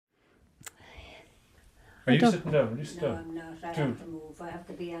Are you sitting down? Are you sitting No, down? I'm not. I have to move. I have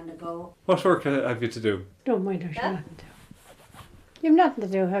to be on the go. What work have you to do? Don't mind her, she's nothing to do. You've nothing to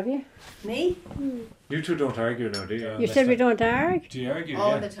do, have you? Me? You two don't argue now, do you? You said we don't argue. Do you argue?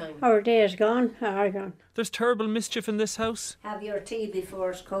 All the time. Our day is gone, arguing. There's terrible mischief in this house. Have your tea before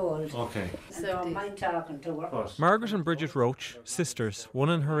it's cold. Okay. And don't mind talking to her. What? Margaret and Bridget Roach, sisters, one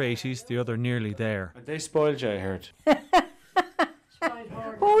in her 80s, the other nearly there. They spoiled you, I heard.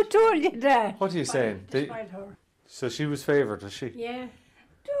 Who told you that? What are you saying? Spoiled her. So she was favoured, was she? Yeah.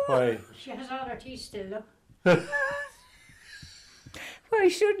 Why? She has all her teeth still, look. Why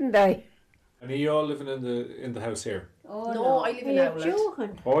shouldn't I? And are you all living in the house here? Oh, No, I live in You're Owlert.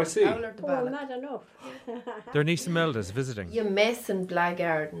 joking. Oh, I see. Owlert the Oh, Ballot. not enough. Their niece Imelda's visiting. You mess in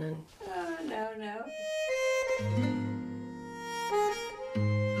Blackgarden and Oh, no.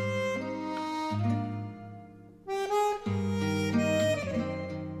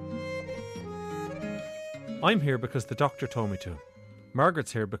 I'm here because the doctor told me to.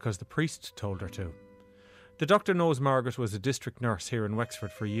 Margaret's here because the priest told her to. The doctor knows Margaret was a district nurse here in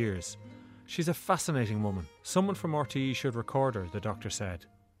Wexford for years. She's a fascinating woman. Someone from RTE should record her, the doctor said.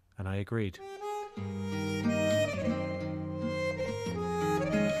 And I agreed.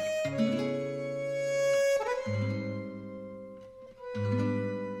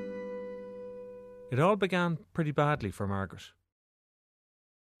 It all began pretty badly for Margaret.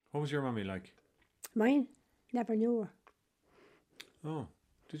 What was your mummy like? Mine? Never knew her. Oh,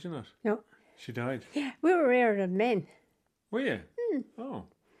 did you not? No. She died. Yeah, we were rarer than men. Were you? Oh.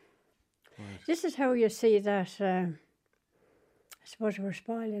 Right. This is how you see that, I suppose we're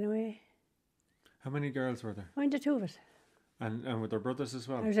spoiling away. How many girls were there? Mind the two of us. And were there brothers as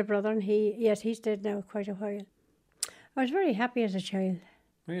well? I was a brother and he's dead now quite a while. I was very happy as a child.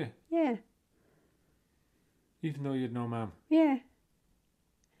 Were you? Yeah, Even though you'd no mum. yeah.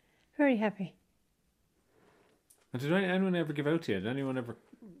 Very happy. And did anyone ever give out to you? Did anyone ever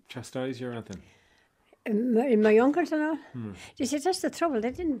chastise you or anything? In my uncles and all. You see, that's the trouble,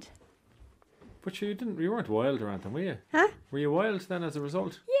 they didn't. But you weren't wild or anything, were you? Huh? Were you wild then as a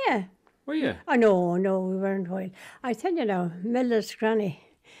result? Yeah. Were you? Oh, no, we weren't wild. I tell you now, Milda's granny,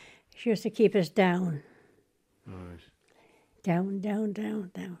 she used to keep us down. Right. Down.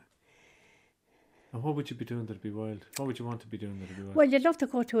 And what would you be doing that'd be wild? What would you want to be doing that'd be wild? Well, you'd love to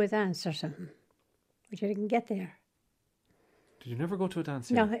go to a dance or something, but you didn't get there. Did you never go to a dance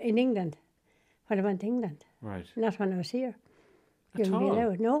here? No, in England. When I went to England. Right. Not when I was here. You At wouldn't be all?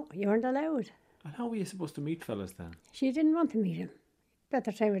 allowed. No, you weren't allowed. And how were you supposed to meet fellas then? She didn't want to meet him.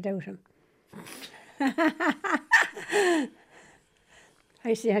 Better time without him.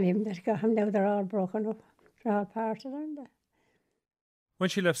 I see any of them that got him now, they're all broken up. They're all parted, aren't they? When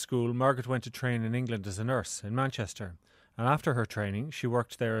she left school, Margaret went to train in England as a nurse in Manchester. And after her training, she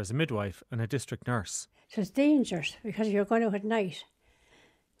worked there as a midwife and a district nurse. So it's dangerous because you're going out at night.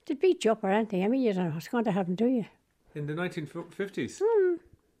 They'd beat you up or anything. I mean, you don't know what's going to happen to you. In the 1950s?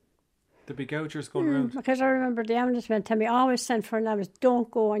 The big gougers going around? Because I remember the ambulance men tell me, always send for an ambulance,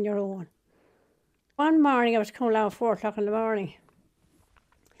 don't go on your own. One morning I was coming along at 4 o'clock in the morning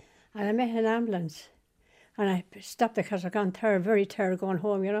and I met an ambulance and I stopped because I'd gone tired, very tired going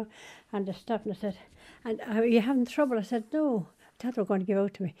home, you know, and they stopped and I said, and are you having trouble? I said, no, I thought they were going to give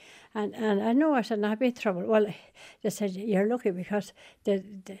out to me. And I know, I said, no, I'd be in trouble. Well, they said, you're lucky because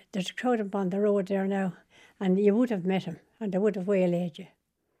there's a crowd up on the road there now and you would have met him and they would have waylaid you.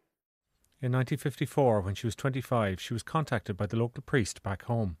 In 1954, when she was 25, she was contacted by the local priest back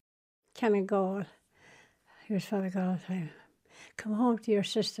home. Canon Gall, he was Father Gall all the time. Come home to your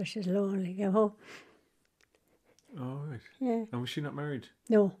sister, she's lonely, come home. Oh, right. Yeah. And was she not married?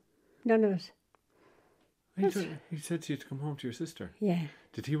 No, none of us. He said to you to come home to your sister. Yeah.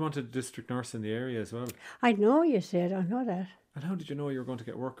 Did he want a district nurse in the area as well? I know you said, I know that. And how did you know you were going to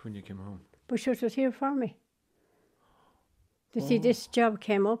get work when you came home? But she was here for me. You see, this job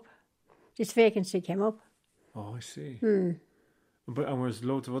came up, this vacancy came up. Oh, I see. But and was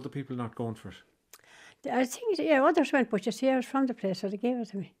loads of other people not going for it? I think, yeah, others went, but you see, I was from the place, so they gave it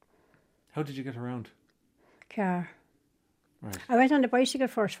to me. How did you get around? Car. Right. I went on the bicycle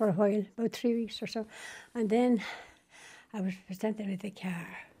first for a while, about 3 weeks or so, and then I was presented with a car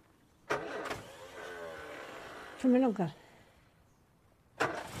from an uncle.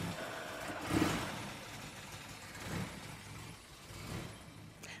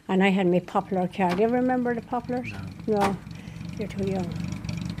 And I had my Poplar car. Do you ever remember the Poplars? No, you're too young.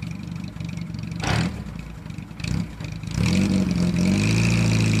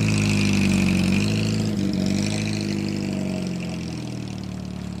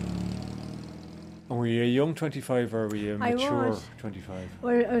 And were you a young 25 or were you I mature was. 25?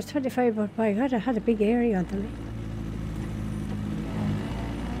 Well, I was 25, but my God, I had a big area under me.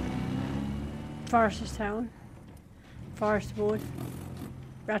 Foreststown, Forestwood,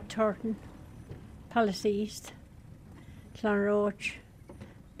 Rathturton, Palace East, Clonroach,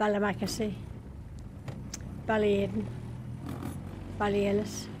 Ballamacassy, Ballyaden,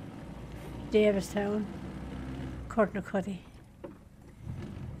 Ballyellis, Davistown, Courtnacuddy,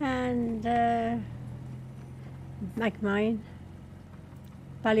 and McMine,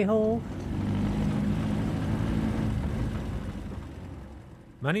 Ballyhogue.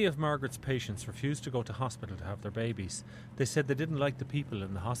 Many of Margaret's patients refused to go to hospital to have their babies. They said they didn't like the people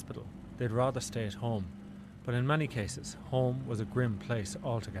in the hospital. They'd rather stay at home. But in many cases, home was a grim place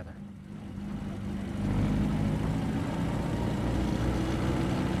altogether.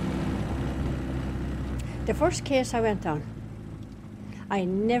 The first case I went on, I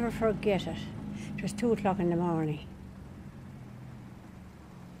never forget it. It was 2 o'clock in the morning.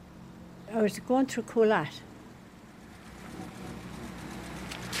 I was going through Coolat.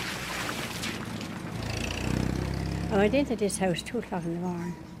 I went into this house 2 o'clock in the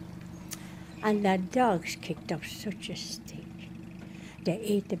morning, and the dogs kicked up such a stink. They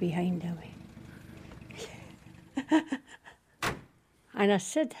ate the behind of me. And I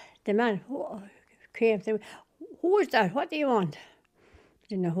said, the man who came to me, who is that? What do you want?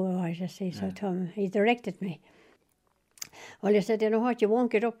 Didn't know who I was, you see, so I told him, he directed me. Well, he said, you know what, you won't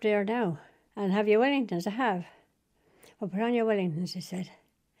get up there now. And have your Wellingtons? I have. Well, put on your Wellingtons, he said.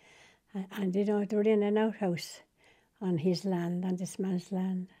 And you know, they were in an outhouse on his land, on this man's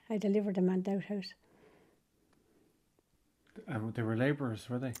land. I delivered them on the outhouse. They were labourers,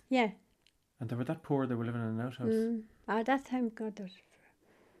 were they? Yeah. And they were that poor they were living in an outhouse? At that time, God,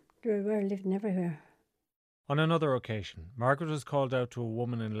 they were living everywhere. On another occasion, Margaret was called out to a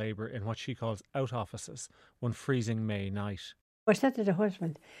woman in labour in what she calls out offices one freezing May night. I said to the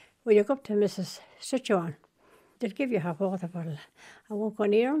husband, will you go up to Mrs. Suchuan? They'll give you a hot water bottle. I won't go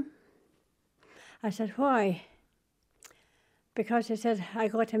near him. I said, why? Because he said, I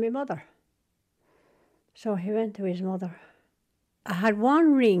go to my mother. So he went to his mother. I had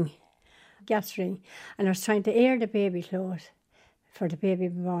one ring, gas ring, and I was trying to air the baby clothes for the baby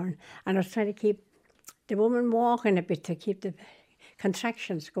born. And I was trying to keep the woman walking a bit to keep the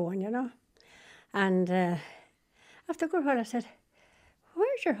contractions going, you know. And after a good while I said,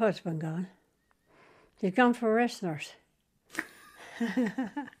 where's your husband gone? He's gone for a rest nurse.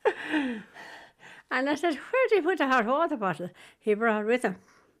 And I said, where did he put the hot water bottle he brought with him?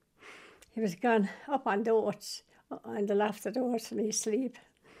 He was gone up on the oats, on the loft of the oats in his sleep.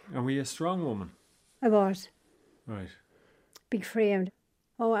 And were you a strong woman? I was. Right. Big framed.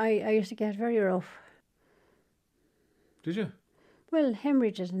 Oh, I used to get very rough. Did you? Well,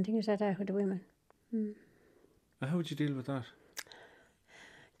 hemorrhages and things like that with the women. How would you deal with that?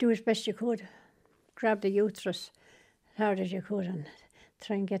 Do as best you could. Grab the uterus as hard as you could and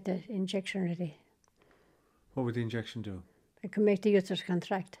try and get the injection ready. What would the injection do? It could make the uterus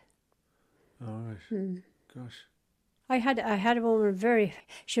contract. All right. Gosh. I had a woman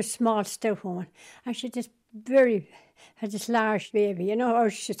she was a small, stout woman, and she had this large baby, you know, or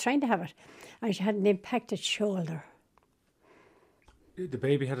she was trying to have it, and she had an impacted shoulder. The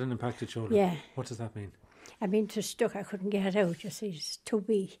baby had an impacted shoulder? Yeah. What does that mean? I mean, it was stuck, I couldn't get it out, you see, it's too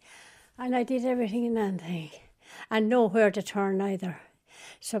big. And I did everything in that thing, and nowhere to turn either.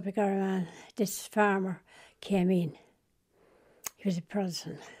 So because this farmer came in, he was a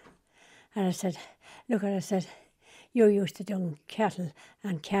Protestant, and I said, look, I said, you're used to doing cattle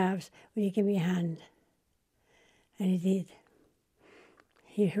and calves, will you give me a hand? And he did.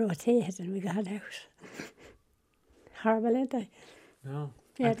 He rotated and we got out. Horrible, ain't they? No.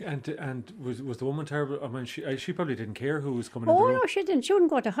 Yeah. And was the woman terrible? I mean, she probably didn't care who was coming in the Oh, room. no, she didn't. She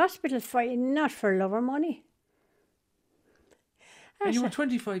wouldn't go to hospital not for love or money. And you were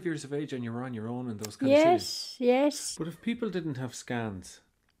 25 years of age and you were on your own in those kind of cities. Yes. But if people didn't have scans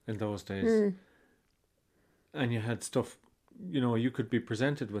in those days and you had stuff, you know, you could be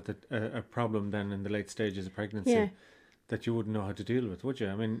presented with a problem then in the late stages of pregnancy that you wouldn't know how to deal with, would you?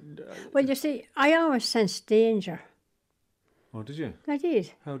 I mean... Well, you see, I always sensed danger. Oh, did you? I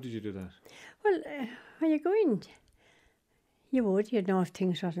did. How did you do that? Well, when you go in, you'd know if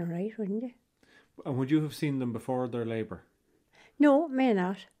things wasn't right, wouldn't you? And would you have seen them before their labour? No, may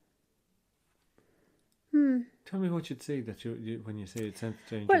not. Tell me what you'd see that you when you say it sensed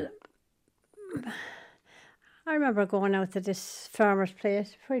danger. Well, I remember going out to this farmer's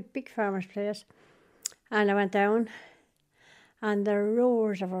place, very big farmer's place, and I went down, and the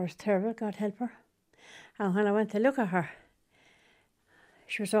roars of her was terrible, God help her. And when I went to look at her,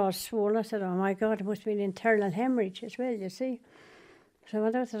 She was all swollen. I said, oh my God, it must be an internal hemorrhage as well, you see. So I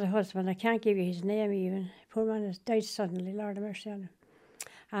went out to the husband. I can't give you his name even. Poor man has died suddenly, Lord have mercy on him.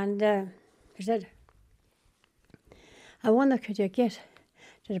 And he said, I wonder, could you get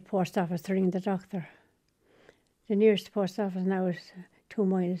to the post office to ring the doctor? The nearest post office now is 2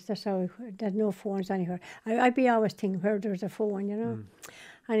 miles. That's how there's no phones anywhere. I'd be always thinking where there's a phone, you know.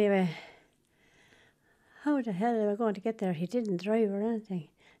 Anyway, how the hell am I going to get there? He didn't drive or anything.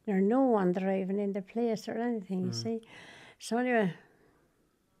 There's no one driving in the place or anything, you see. So anyway,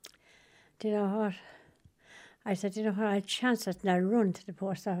 do you know what? I said, you know what, I'll chance it and I'll run to the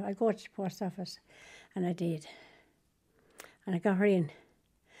post office. I go to the post office, and I did. And I got her in.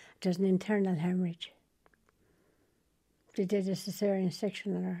 There's an internal hemorrhage. They did a cesarean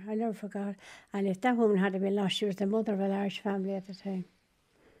section on her. I never forgot. And if that woman had been lost, she was the mother of a large family at the time.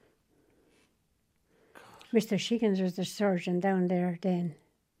 God. Mr. Shiggins was the surgeon down there then.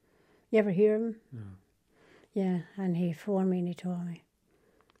 You ever hear him? No. Yeah, and he phoned me and he told me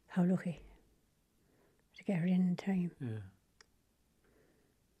how lucky to get her in time. Yeah.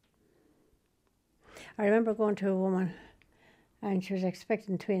 I remember going to a woman and she was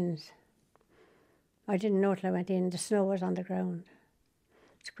expecting twins. I didn't know till I went in. The snow was on the ground.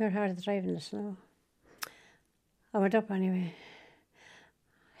 It's quite hard to drive in the snow. I went up anyway.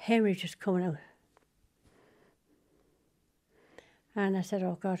 Hemorrhage was coming out. And I said,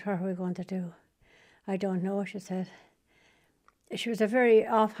 oh God, what are we going to do? I don't know, she said. She was a very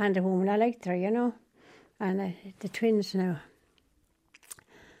offhanded woman. I liked her, you know. And the twins now,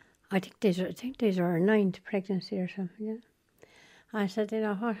 I think these are her 9th pregnancy or something, yeah. I said, you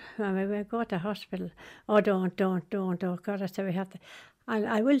know what, Mammy, we'll go to the hospital. Oh, don't, oh God, I said, we have to. And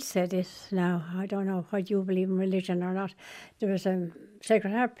I will say this now, I don't know what you believe in religion or not. There was a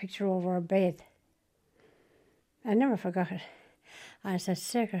Sacred Heart picture over her bed. I never forgot it. And I said,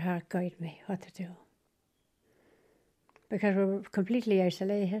 Sacred Heart, guide me what to do. Because we were completely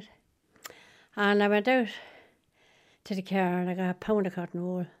isolated. And I went out to the car and I got a pound of cotton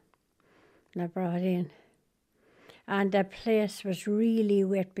wool and I brought it in. And the place was really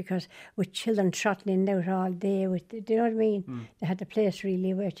wet because with children trotting in and out all day, do you know what I mean? They had the place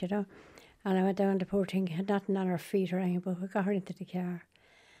really wet, you know. And I went down, the poor thing had nothing on her feet or anything, but we got her into the car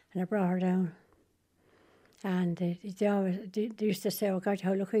and I brought her down. And they used to say, oh God,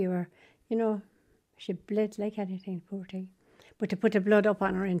 how lucky you were. You know, she bled like anything, poor thing. But to put the blood up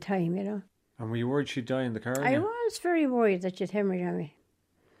on her in time, you know. And were you worried she'd die in the car? I was very worried that she'd hemorrhage on me.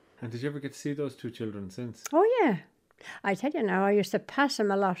 And did you ever get to see those 2 children since? Oh yeah. I tell you now, I used to pass them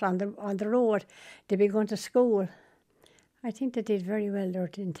a lot on the road. They'd be going to school. I think they did very well. They were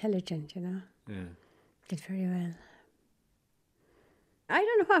intelligent, you know. Yeah. Did very well. I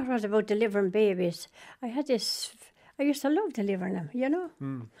don't know what it was about delivering babies. I used to love delivering them, you know.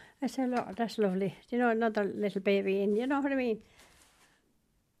 I said, Lord, that's lovely. You know, another little baby in, you know what I mean?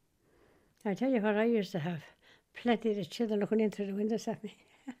 I tell you what, I used to have plenty of children looking in through the windows at me.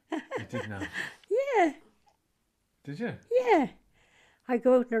 You did now? Yeah. Did you? Yeah. I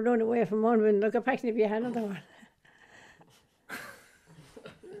go out and run away from one window, go back and be another one.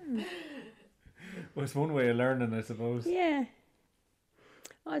 Well, it's one way of learning, I suppose. Yeah.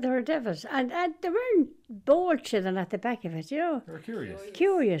 Oh, they were devils. And they weren't bold children at the back of it, you know. They were curious.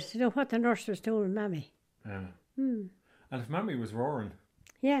 Curious to know what the nurse was doing with Mammy. Yeah. And if Mammy was roaring,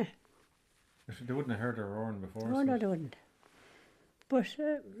 Yeah. they wouldn't have heard her roaring before. Oh, no, they wouldn't. But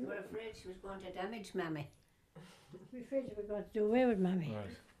You were afraid she was going to damage Mammy. we were afraid we were going to do away with Mammy.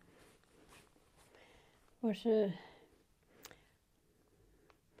 Right. But,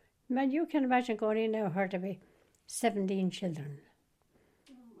 man, you can imagine going in now, her to be 17 children.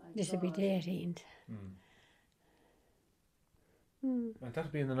 This would be the 18th. And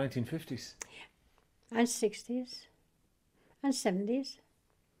that'd be in the 1950s. And 60s. And 70s.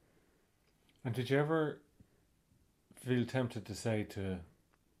 And did you ever feel tempted to say to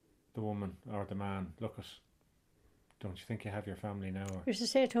the woman or the man, look it, don't you think you have your family now? Or I used to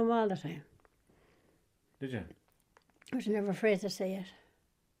say it to him all the time. did you? I was never afraid to say it.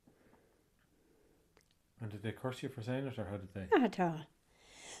 And did they curse you for saying it, or how did they? Not at all.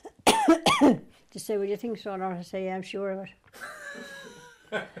 To say, well, you think so? Or to say, yeah, I'm sure of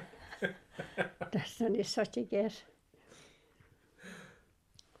it. That's only such a get.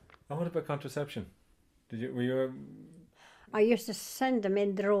 And what about contraception? Were you? I used to send them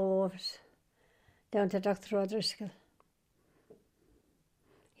in droves down to Dr. O'Driscoll.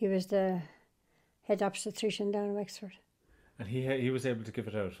 He was the head obstetrician down in Wexford. And he was able to give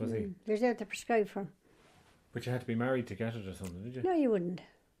it out, was he? He was able to prescribe for him. But you had to be married to get it or something, did you? No, you wouldn't.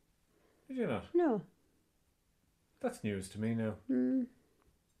 Did you not? No. That's news to me now.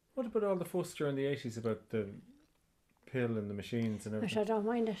 What about all the fuss during the 80s about the pill and the machines and everything? I don't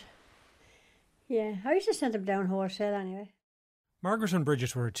mind it. Yeah, I used to send them down wholesale anyway. Margaret and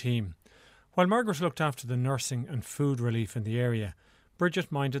Bridget were a team. While Margaret looked after the nursing and food relief in the area,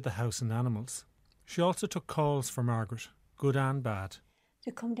 Bridget minded the house and animals. She also took calls for Margaret, good and bad.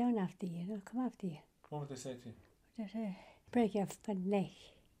 They come down after you, they'll come after you. What would they say to you? They say, break your neck.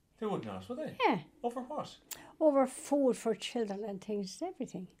 They would not, would they? Yeah, Over what? over food for children and things,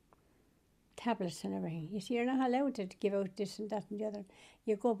 everything. Tablets and everything. You see, you're not allowed to give out this and that and the other.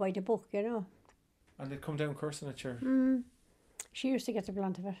 You go by the book, you know. And they'd come down cursing at you. She used to get the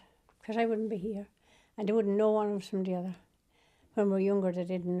blunt of it, because I wouldn't be here. And they wouldn't know one was from the other. When we were younger, they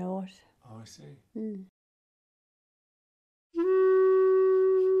didn't know it. Oh, I see.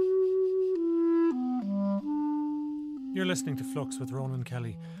 You're listening to Flux with Ronan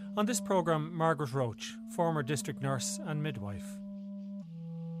Kelly. On this programme, Margaret Roach, former district nurse and midwife.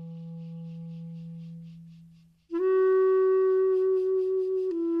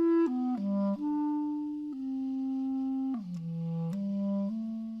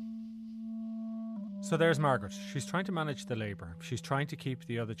 So there's Margaret. She's trying to manage the labour. She's trying to keep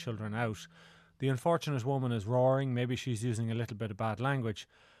the other children out. The unfortunate woman is roaring. Maybe she's using a little bit of bad language.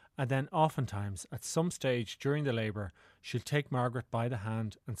 And then oftentimes, at some stage during the labour, she'll take Margaret by the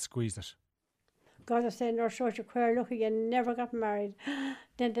hand and squeeze it. God, I say, Nurse Roach, look, you never got married.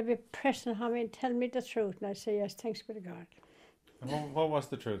 Then they'd be pressing on me and telling me the truth. And I say, yes, thanks be to God. And what was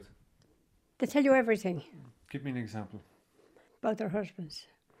the truth? They tell you everything Give me an example. about their husbands.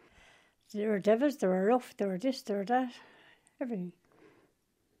 They were devils, they were rough, they were this, they were that. Everything.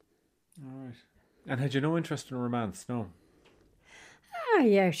 All right. And had you no interest in romance? No. Ah,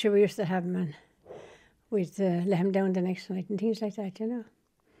 yeah, sure, we used to have them and we'd let them down the next night and things like that, you know.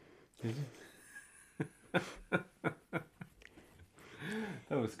 Did you?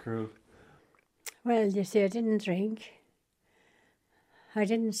 That was cruel. Well, you see, I didn't drink. I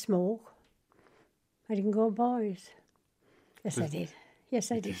didn't smoke. I didn't go boys. Yes, I did.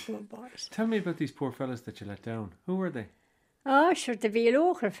 Yes, I did go boys. Tell me about these poor fellas that you let down. Who were they? Oh, sure, they'd be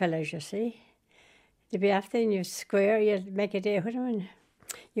local fellas, you see. They'd be after and you'd square, you'd make a day with them and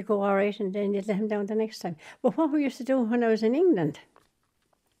you go all right and then you'd let them down the next time. But what we used to do when I was in England,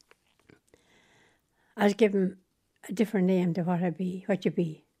 I'd give them a different name to what you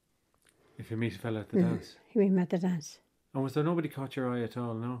be. If you meet a fella at the dance. You mean at the dance. And was there nobody caught your eye at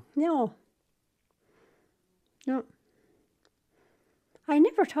all, no? No. No. I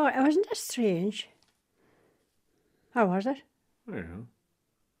never thought, wasn't that strange? How was it? I don't know.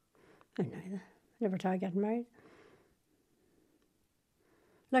 I neither. Never thought of getting married.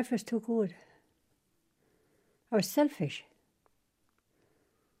 Life was too good. I was selfish.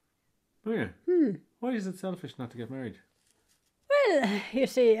 Oh yeah? Why is it selfish not to get married? Well, you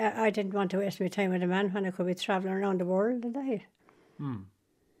see, I didn't want to waste my time with a man when I could be travelling around the world, did I? And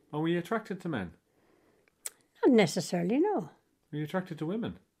were you attracted to men? Not necessarily, no. Were you attracted to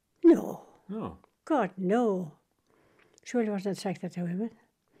women? No. No. God, no. Surely wasn't attracted to women.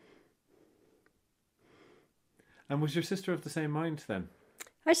 And was your sister of the same mind then?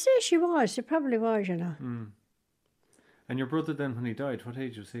 I say she was. She probably was, you know. And your brother then, when he died, what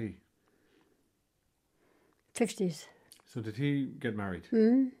age was he? 50s. So did he get married?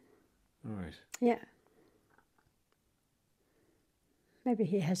 All right. Yeah. Maybe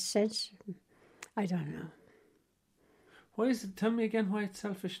he has sense. I don't know. Why is it? Tell me again why it's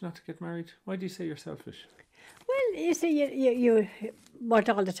selfish not to get married. Why do you say you're selfish? Well, you see, you want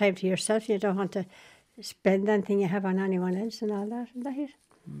all the time to yourself. You don't want to spend anything you have on anyone else and all that. Isn't that it?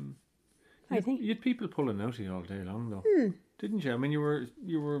 I think. You had people pulling out of you all day long, though, didn't you? I mean, you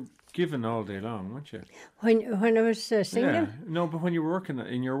were given all day long, weren't you? When I was single? Yeah. No, but when you were working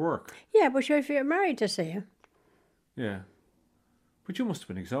in your work. Yeah, but sure, if you're married to say. Yeah. But you must have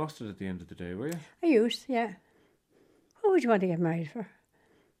been exhausted at the end of the day, were you? I used, yeah. What would you want to get married for?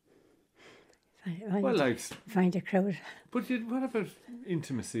 Find a crowd. But what about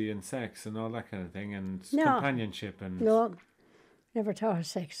intimacy and sex and all that kind of thing and No. companionship and... No, never thought of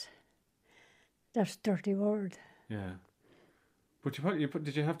sex. That's a dirty word. Yeah. But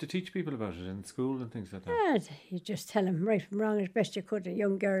did you have to teach people about it in school and things like that? And you just tell them right from wrong as best you could to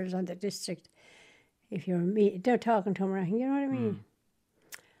young girls on the district. If they're talking to them or anything, you know what I mean?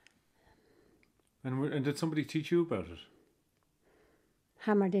 And did somebody teach you about it?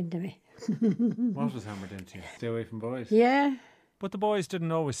 Hammered into me. What was hammered into you? Stay away from boys? Yeah. But the boys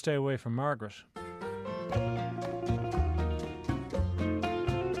didn't always stay away from Margaret.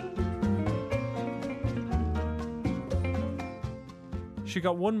 She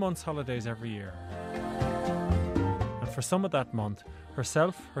got 1 month's holidays every year. And for some of that month,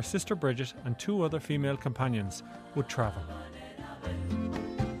 herself, her sister Bridget, and 2 other female companions would travel.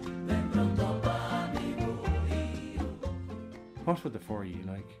 What would the 4 of you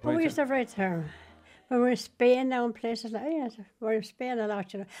like? But we used to have right term. When we were in Spain now in places like, we were in Spain a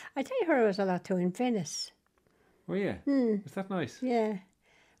lot, you know. I tell you where I was a lot too, in Venice. Oh yeah. Was that nice? Yeah.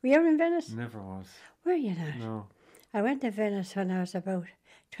 Were you ever in Venice? Never was. Were you not? No. I went to Venice when I was about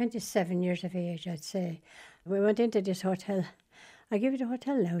 27 years of age, I'd say. We went into this hotel. I give you the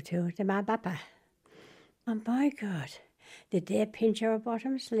hotel now too, the Mabapa. And by God, did they pinch our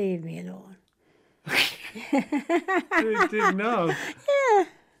bottoms? Leave me alone. They did know. Yeah.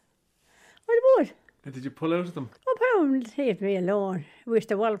 What would? And did you pull out of them? Oh, but leave me alone. We used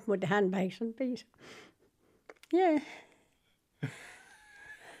to wallop with the handbags and things. Yeah.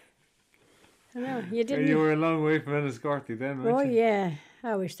 I know, you didn't. You were a long way from Enniscorthy then, weren't Oh, you? yeah.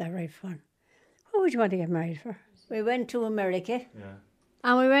 I wish that right fun. What would you want to get married for? We went to America. Yeah.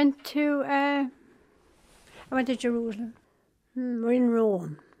 And we went to, I went to Jerusalem. We're in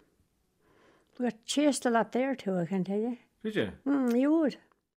Rome. We got chased a lot there too, I can tell you. Did you? You would.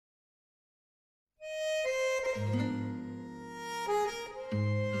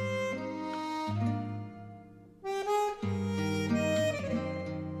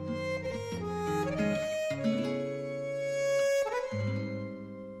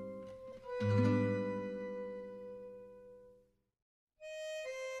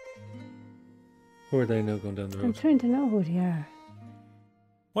 Who are they now going down the I'm road? trying to know who they are.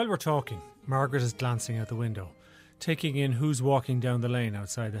 While we're talking, Margaret is glancing out the window, taking in who's walking down the lane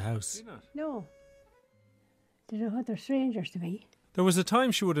outside the house. No. They're strangers to me. There was a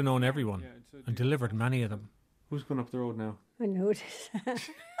time she would have known everyone and delivered many of them. Who's going up the road now? I noticed.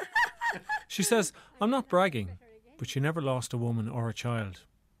 She says, I'm not bragging, but she never lost a woman or a child.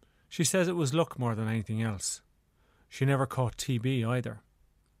 She says it was luck more than anything else. She never caught TB either.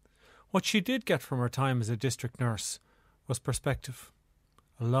 What she did get from her time as a district nurse was perspective,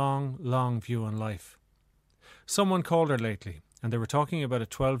 a long, long view on life. Someone called her lately, and they were talking about a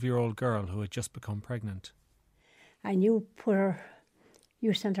 12-year-old girl who had just become pregnant. And you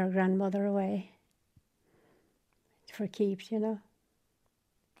sent her grandmother away for keeps, you know.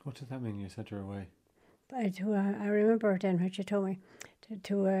 What did that mean, you sent her away? But I remember then what she told me,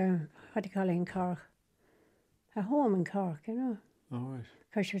 to what do you call it in Cork? A home in Cork, you know. Oh, right.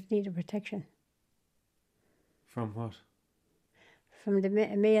 Because she needed protection From what? from the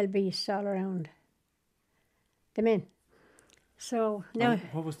male beasts all around. The men. So now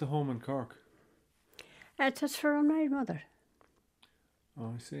What was the home in Cork? it's for a married mother.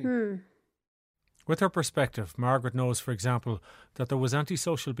 Oh, I see. With her perspective, Margaret knows, for example, that there was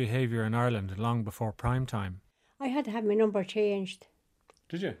antisocial behaviour in Ireland long before prime time. I had to have my number changed.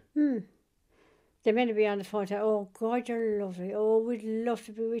 Did you? They meant to be on the phone, say, oh God, you're lovely. Oh, we'd love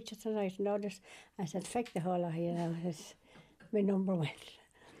to be with you tonight and all this. I said, feck the whole lot, you know. My number went.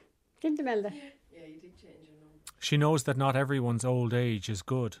 Didn't they, Melda? Yeah, you did change your number. She knows that not everyone's old age is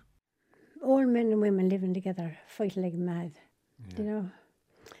good. Old men and women living together, fighting like mad, you know.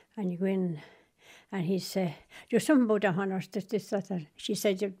 And you go in, and he'd say, there's something about the honours, this, that. She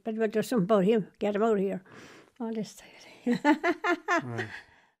said, but there's something about him, get him out of here. All this. Right.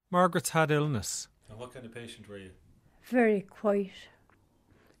 Margaret's had illness. And what kind of patient were you? Very quiet,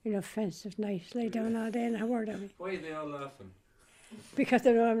 inoffensive, nice, lay down all day and a word of me. Why are they all laughing? Because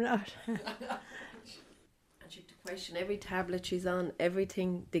they know I'm not. And she had to question every tablet she's on,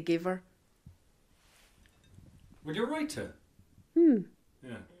 everything they give her. Well, you're right to.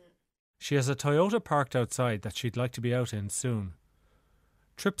 Yeah. She has a Toyota parked outside that she'd like to be out in soon.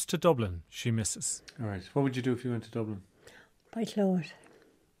 Trips to Dublin she misses. All right. What would you do if you went to Dublin? Buy clothes.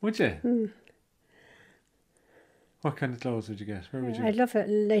 Would you? What kind of clothes would you get? Where would you? I'd love a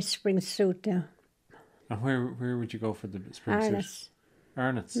nice spring suit now. And where would you go for the spring suit? Arnott's.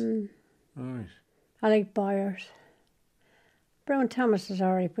 Arnott's. All right. I like Byers. Brown Thomas is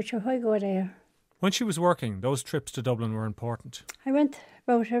alright, but why go there? When she was working, those trips to Dublin were important. I went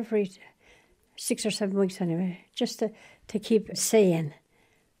about every 6 or 7 weeks anyway, just to keep sane,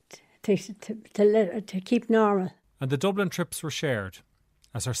 to keep normal. And the Dublin trips were shared.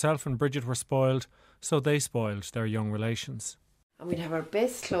 As herself and Bridget were spoiled, so they spoiled their young relations. And we'd have our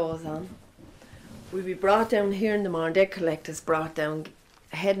best clothes on. We'd be brought down here in the morning, they'd collect us, brought down,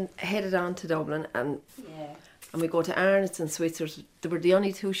 headed on to Dublin, and we go to Arnott's and Switzer's. They were the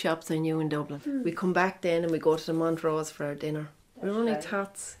only 2 shops I knew in Dublin. We come back then and we go to the Montrose for our dinner. We were only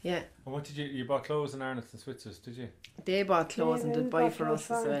tots, yeah. And what did you bought clothes in Arnott's and Switzer's, did you? They bought clothes and we did buy bought for clothes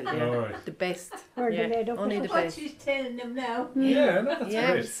us as for well, us. yeah. All right. The best, Where they made up only the What best. she's telling them now. Yeah, no, that's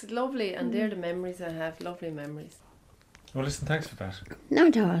Yeah, great. it's lovely, and they're the memories I have, lovely memories. Well, listen, thanks for that.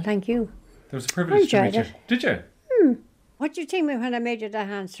 Not at all, thank you. It was a privilege to meet enjoyed you. it. Did you? What do you think when I made you that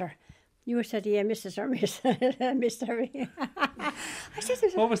answer? You were said, yeah, Mrs. or Miss. Mr. I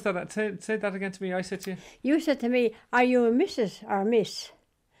said, What was that? Say that again to me. I said to you. you said to me, are you a Mrs. or Miss?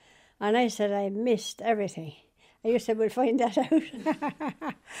 And I said, I missed everything. And you said, we'll find that out.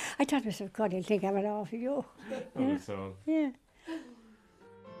 I thought to myself, God, he'll think I'm an awful you. Oh, so. Yeah.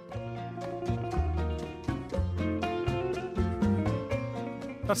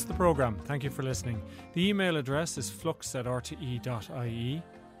 That's the programme. Thank you for listening. The email address is flux@rte.ie.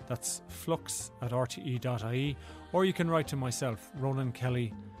 That's flux@rte.ie. Or you can write to myself, Ronan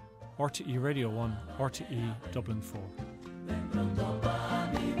Kelly, RTE Radio 1, RTE Dublin 4.